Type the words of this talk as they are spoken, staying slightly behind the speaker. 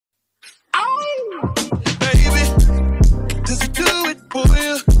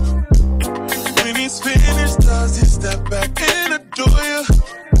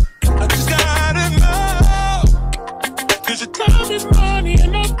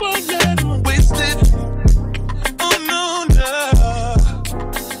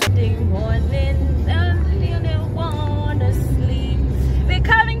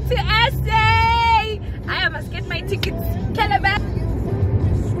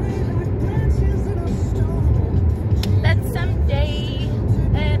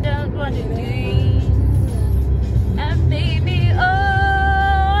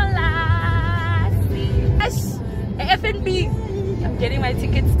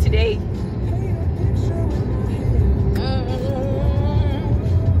today.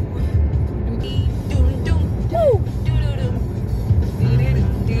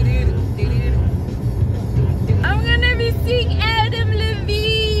 I'm gonna be seeing Adam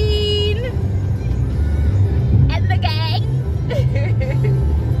Levine and the gang.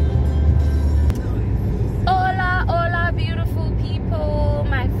 Hola, hola, beautiful people.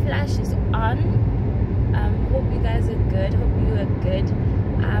 My flash is on. Hope you guys are good. Hope you are good.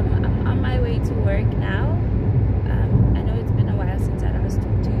 I'm on my way to work now. I know it's been a while since I last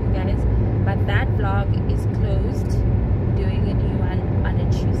talked to you guys, but that vlog is closed. Doing a new one on a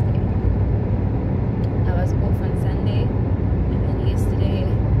Tuesday. I was off on Sunday, and then yesterday I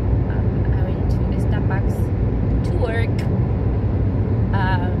went to the Starbucks to work.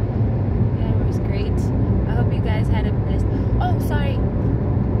 Yeah, it was great. I hope you guys had a blessed. Oh, sorry.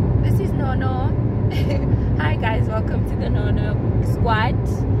 This is Nono. Hi guys, welcome to the Nono squad.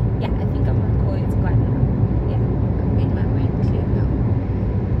 Yeah, I think I'm gonna call it squad now. Yeah, I've made my mind clear now.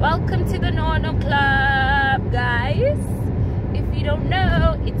 Welcome to the Nono Club, guys. If you don't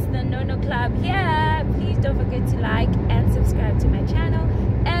know, it's the Nono Club here. Please don't forget to like and subscribe to my channel,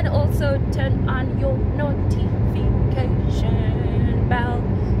 and also turn on your notification bell,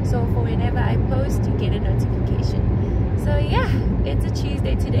 so for whenever I post you get a notification. So yeah, it's a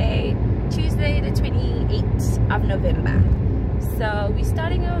Tuesday today, Tuesday the 28th of November. So we're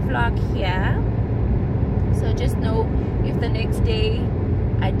starting our vlog here. So just know, if the next day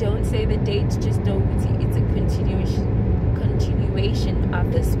I don't say the date, just know it's a continuation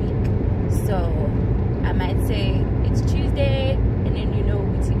of this week. So I might say it's Tuesday, and then you know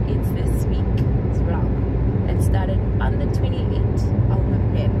it's this week's vlog that started on the 28th of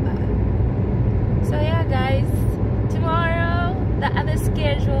November. So yeah guys, tomorrow the other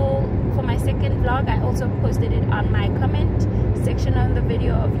schedule for my second vlog, I also posted it on my comment section on the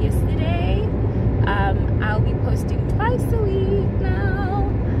video of yesterday. I'll be posting twice a week now.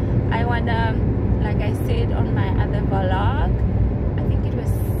 I wanna, like I said on my other vlog, I think it was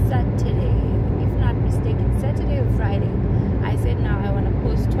Saturday, if not mistaken, Saturday or Friday, I said now I want to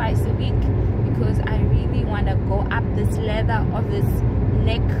post twice a week because I really want to go up this ladder of this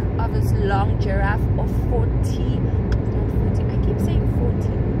neck of this long giraffe of 40, not 40, I keep saying 40,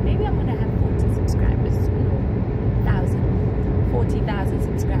 maybe I'm gonna have 40 subscribers, who knows, 40,000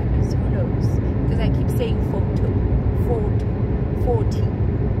 subscribers, who knows, because I keep saying 40,000.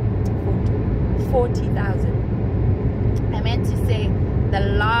 I meant to say the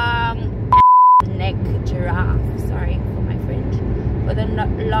long neck giraffe, sorry for my French, for the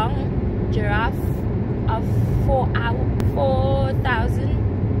long giraffe of 4,000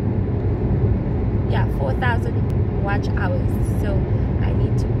 watch hours. So I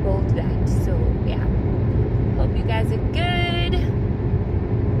need to build that. So yeah, hope you guys are good.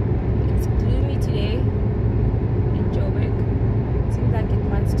 It's gloomy today in Joburg. Seems like it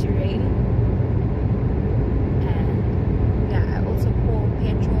wants to rain. And yeah, I also pour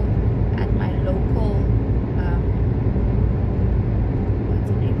petrol at my local what's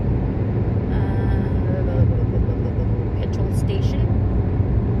the name? Petrol station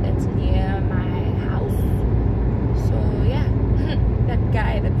that's near my house. So yeah, that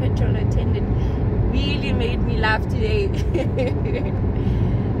guy, the petrol attendant, really made me laugh today.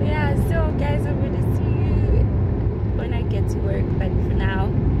 Yeah, so guys, I'm gonna see you when I get to work, but for now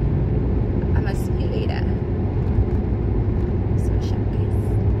I must see you later. So sharp, guys.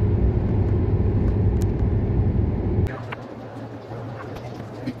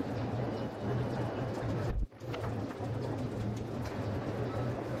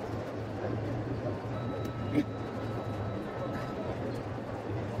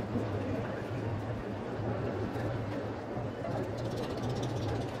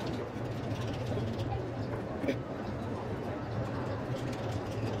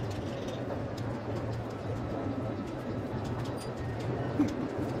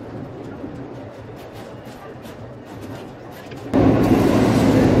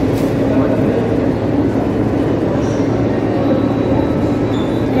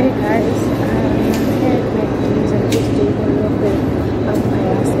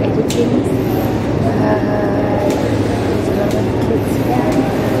 There's a lot of kids here.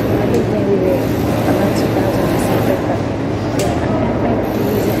 I think maybe they're about 2,000 or something.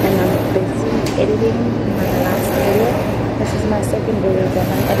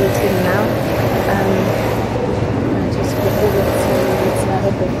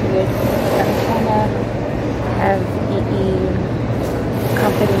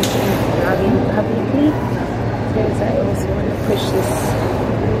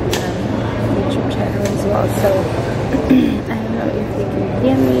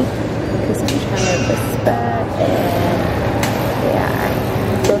 me because I'm trying to whisper, and yeah, I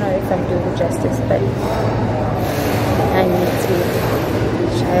don't know if I'm doing justice, but I need to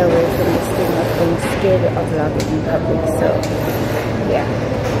shy away from this thing of being scared of vlogging in public. So yeah,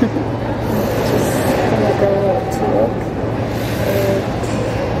 just gonna go to work and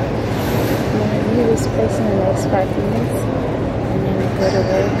I'm gonna leave this place in the next 5 minutes and then go to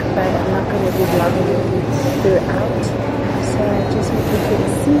work, but I'm not gonna be vlogging throughout, so I just hope you can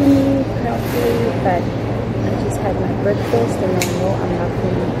see me properly. But I just had my breakfast and I know I'm not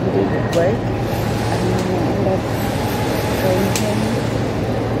gonna be eating at work. I'm gonna end up going home,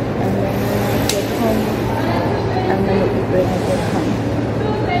 and then when I get home I'm gonna eat when I get home.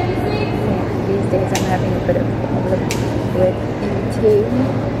 Yeah, these days I'm having a bit of a problem with eating.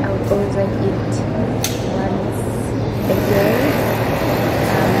 I would always like eat once a day.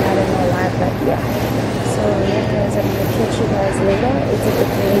 I don't know why, but yeah. So yeah guys, I'm gonna catch you guys later. It's a bit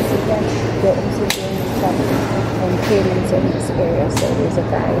lazy here. They're also doing some home payments in this area, so there's a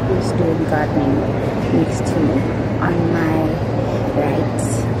guy who's doing gardening next to me on my right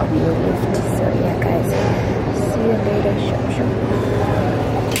on the left. So yeah guys, see you later.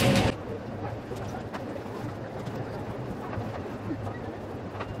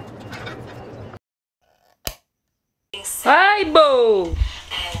 Hi Bo.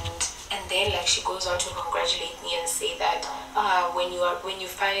 And then like she goes on to congratulate me and say that when you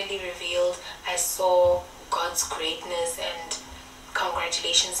finally revealed, I saw God's greatness and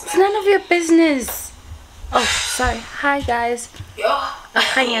congratulations. It's none of your business. Oh, sorry. Hi guys.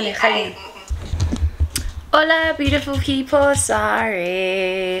 Hola beautiful people.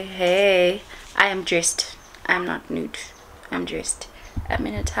 Sorry. Hey, I am dressed. I'm not nude. I'm dressed. I'm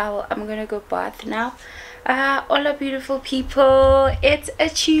in a towel. I'm gonna go bath now. Hola beautiful people. It's a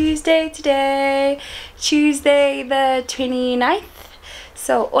Tuesday today. Tuesday the 29th.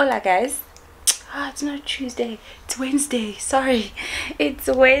 So hola guys. It's not Tuesday, it's Wednesday. Sorry, it's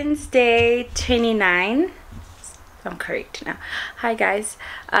Wednesday 29. I'm correct now. Hi guys.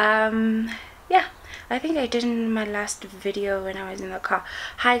 Yeah, I think I did in my last video when I was in the car.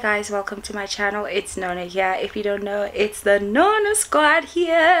 Hi guys, welcome to my channel. It's Nona here. If you don't know, it's the Nona squad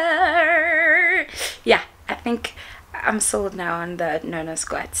here. Yeah, I think I'm sold now on the Nona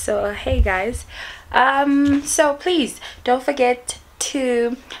squad. So hey guys, so please don't forget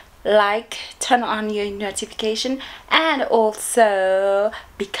to like, turn on your notification, and also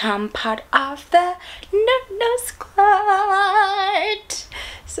become part of the Nona squad.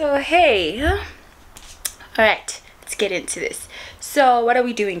 So hey, all right, let's get into this. So what are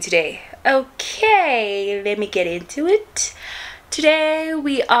we doing today? Okay, let me get into it. Today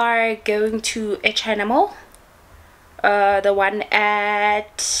we are going to a China mall, the one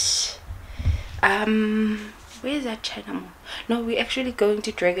at where is that China mall? No, we're actually going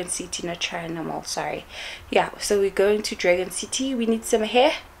to Dragon City, not China mall, sorry. Yeah, so we're going to Dragon City. We need some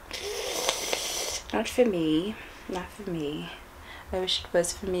hair. Not for me, not for me. I wish it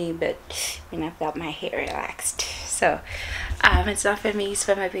was for me, but I've got my hair relaxed, so it's not for me, it's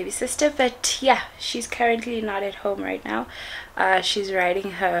for my baby sister. But yeah, she's currently not at home right now. She's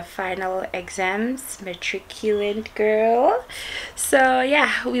writing her final exams, matriculant girl. So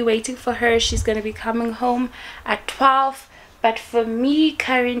yeah, we're waiting for her. She's gonna be coming home at 12, but for me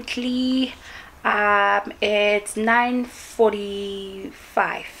currently it's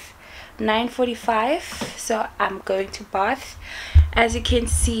 9:45, so I'm going to bath. As you can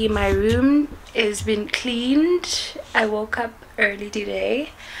see, my room has been cleaned. I woke up early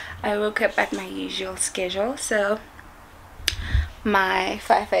today. I woke up at my usual schedule, so my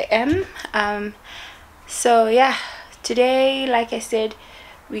 5 a.m. So yeah, today, like I said,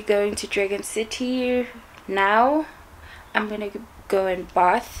 we're going to Dragon City. Now I'm gonna go and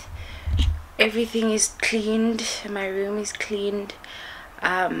bath. Everything is cleaned, my room is cleaned.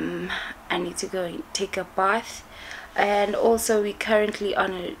 I need to go and take a bath, and also we're currently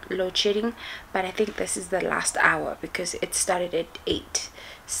on a load shedding, but I think this is the last hour because it started at 8,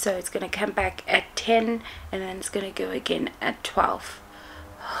 so it's gonna come back at 10 and then it's gonna go again at 12.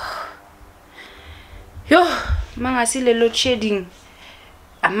 Yo, mangasile load shedding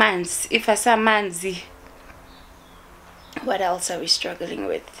amanzi, if asamanzi. What else are we struggling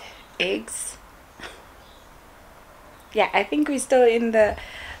with? Eggs. Yeah, I think we're still in that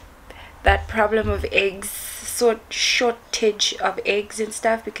problem of eggs, shortage of eggs and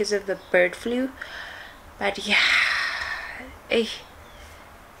stuff because of the bird flu. But yeah, hey,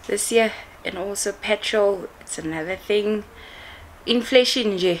 this year, and also petrol, it's another thing.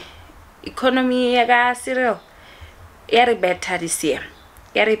 Inflation, economy, cereal, very better this year.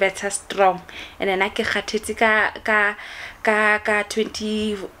 Yari better strong. And then I ke kgathetse ka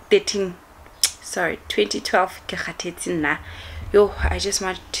 2013. Sorry, 2012 ke kgathetse nna. Yo, I just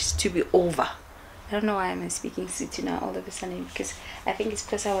want it to be over. I don't know why I'm speaking Sutu now all of a sudden, because I think it's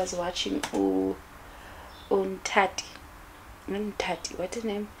because I was watching Untati, what's her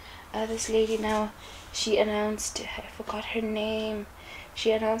name? This lady now, she announced, I forgot her name.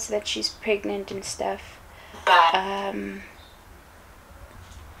 She announced that she's pregnant and stuff.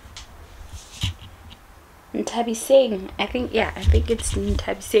 Ntabi Singh, I think it's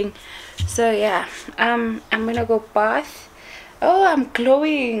Ntabi Singh. So yeah, I'm gonna go bath. Oh, I'm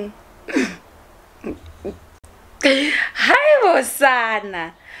glowing. Hi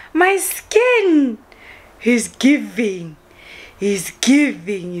Bosana, my skin is giving.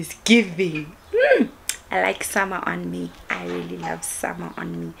 I like summer on me. I really love summer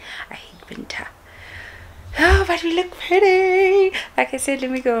on me. I hate winter. Oh, but we look pretty. Like I said,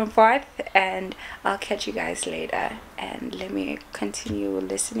 let me go and bath, and I'll catch you guys later. And let me continue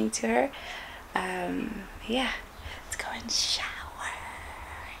listening to her. Yeah, let's go and shower.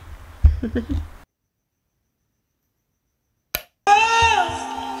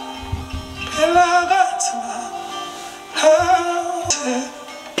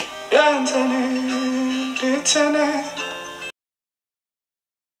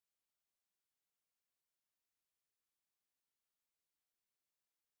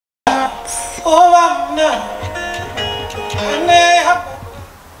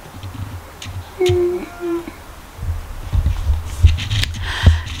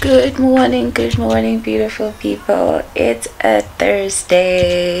 Good morning, beautiful people. It's a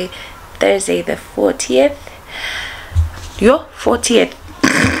Thursday the 40th. 40th.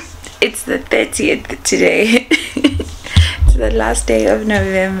 It's the 30th today. It's the last day of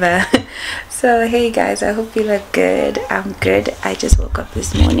November. So hey guys, I hope you look good. I'm good. I just woke up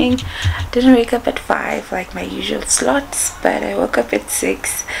this morning. Didn't wake up at 5 like my usual slots, but I woke up at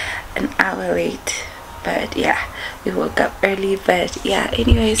 6, an hour late. But yeah, we woke up early. But yeah,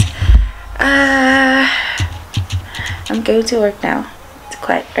 anyways, I'm going to work now. It's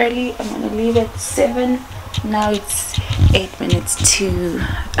quite early. I'm gonna leave at 7. Now it's 8 minutes to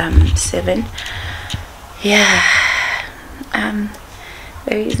 7. Yeah.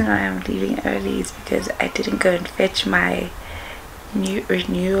 The reason why I'm leaving early is because I didn't go and fetch my new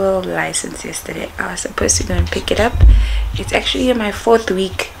renewal license yesterday. I was supposed to go and pick it up. It's actually in my 4th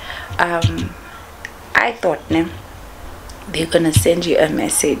week. I thought they're gonna send you a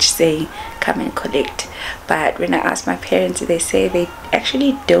message saying come and collect, but when I asked my parents, they say they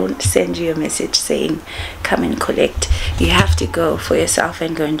actually don't send you a message saying come and collect. You have to go for yourself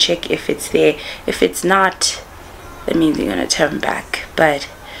and go and check if it's there. If it's not, that means you're gonna turn back, but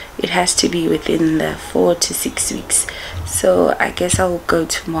it has to be within the 4 to 6 weeks. So I guess I'll go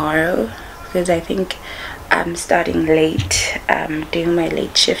tomorrow, because I think I'm starting late, doing my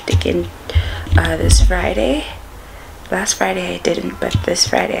late shift again this Friday. Last Friday I didn't, but this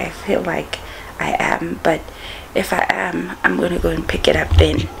Friday I feel like I am. But if I am, I'm gonna go and pick it up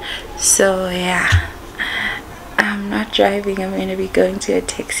then. So yeah, I'm not driving. I'm gonna be going to a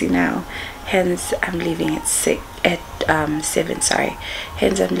taxi now. Hence I'm leaving at 7. Sorry.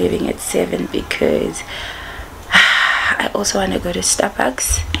 Hence I'm leaving at 7 because I also want to go to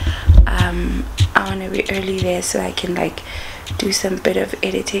Starbucks. I want to be early there so I can like do some bit of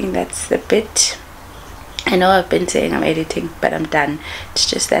editing. That's the bit. I know I've been saying I'm editing, but I'm done. It's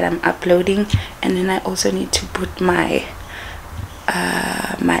just that I'm uploading, and then I also need to put my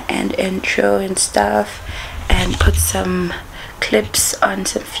my end intro and stuff, and put some clips on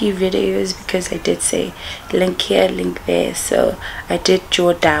some few videos, because I did say link here, link there. So I did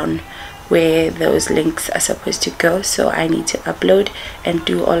draw down where those links are supposed to go, so I need to upload and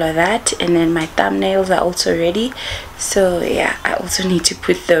do all of that. And then my thumbnails are also ready, so yeah, I also need to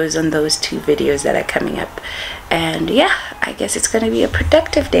put those on those 2 videos that are coming up. And yeah, I guess it's gonna be a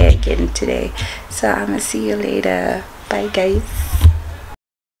productive day again today. So I'm gonna see you later. Bye guys.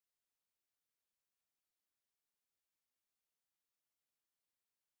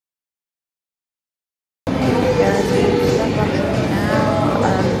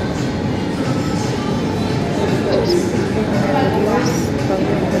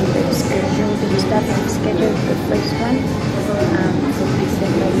 Scheduled the first one for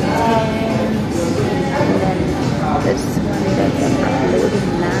December 10th, and then this one that I'm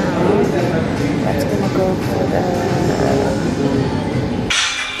uploading now, that's gonna go for the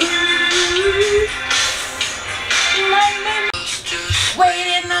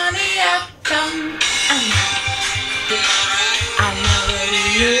waiting on the outcome. I'm already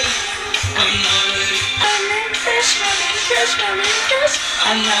here. I'm already. I'm in freshman.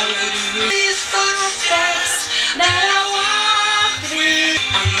 I'm not ready yet. These footsteps that I walk through.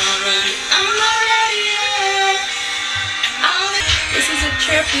 I'm not ready yet. This is a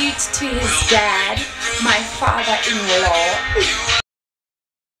tribute to his dad, my father-in-law.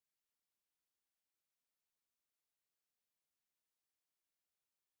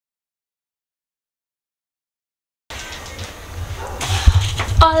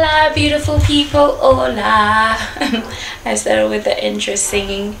 Hola beautiful people, hola. I started with the intro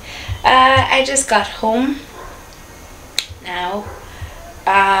singing. I just got home now.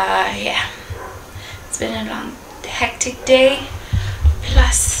 Yeah, it's been a long hectic day,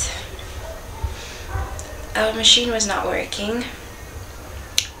 plus our machine was not working,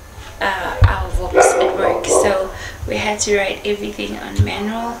 our voice at work, so we had to write everything on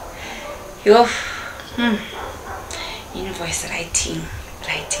manual. Yo, invoice writing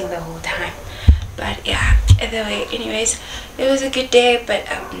the whole time. But yeah, either way, anyways, it was a good day, but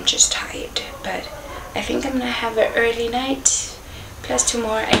I'm just tired. But I think I'm gonna have an early night, plus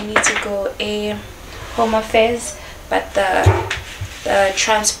tomorrow I need to go a home affairs, but the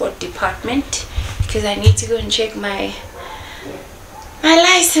transport department, because I need to go and check my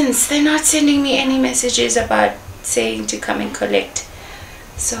license. They're not sending me any messages about saying to come and collect,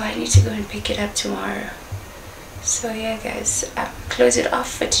 so I need to go and pick it up tomorrow. So yeah guys, close it off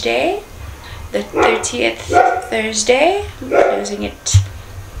for today, the 30th Thursday. I'm closing it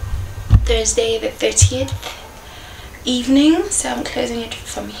Thursday the 30th evening, so I'm closing it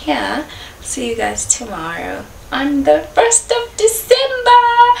from here. See you guys tomorrow on the 1st of December,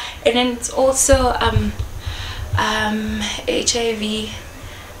 and then it's also HIV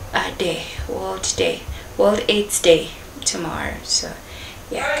day, World AIDS Day tomorrow. So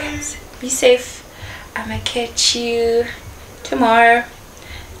yeah guys, be safe. I'm gonna catch you tomorrow.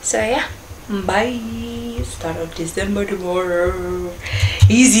 So yeah, bye. Start of December tomorrow.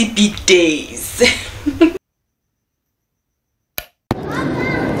 Easy peak days.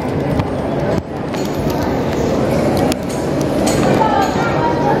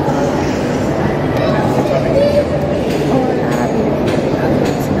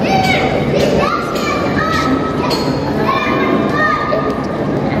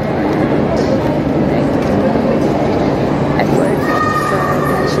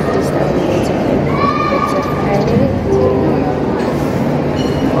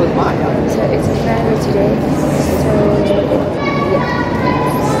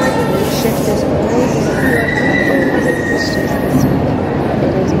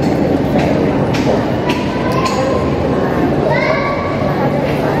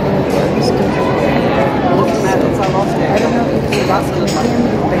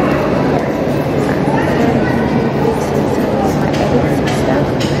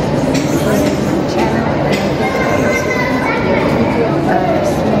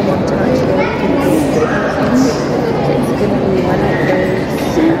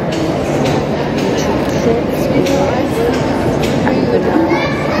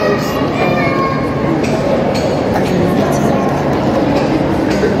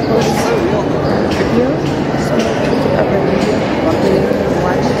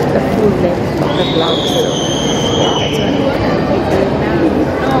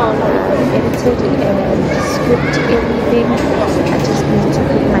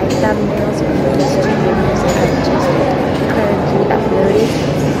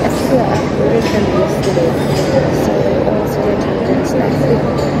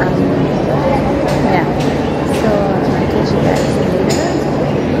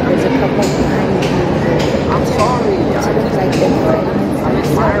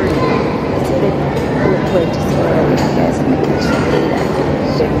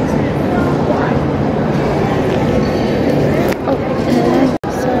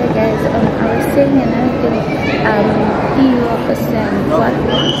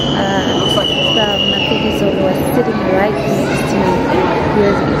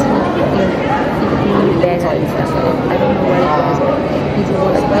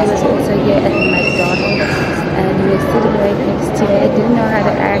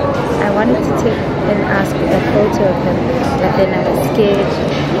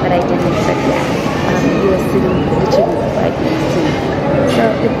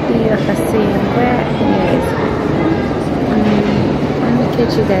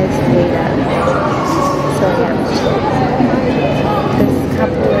 Catch you guys later. So yeah, this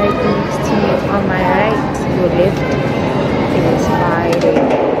couple right next to me on my right, your left, it is Friday.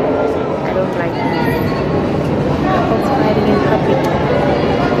 I don't like this.